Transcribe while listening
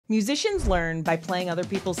Musicians learn by playing other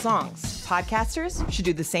people's songs. Podcasters should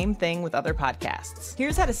do the same thing with other podcasts.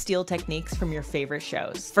 Here's how to steal techniques from your favorite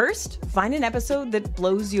shows. First, find an episode that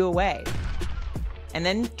blows you away, and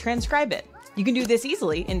then transcribe it. You can do this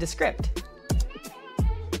easily in Descript.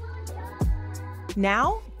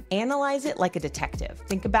 Now, analyze it like a detective.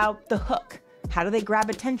 Think about the hook. How do they grab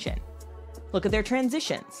attention? Look at their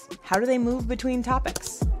transitions. How do they move between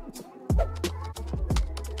topics?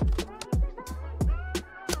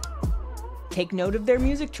 Take note of their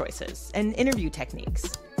music choices and interview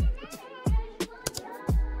techniques.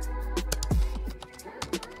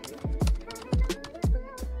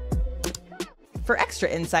 For extra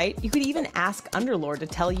insight, you could even ask Underlord to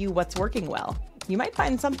tell you what's working well. You might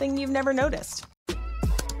find something you've never noticed.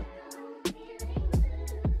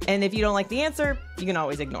 And if you don't like the answer, you can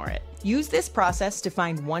always ignore it. Use this process to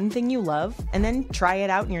find one thing you love and then try it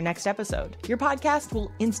out in your next episode. Your podcast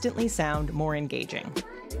will instantly sound more engaging.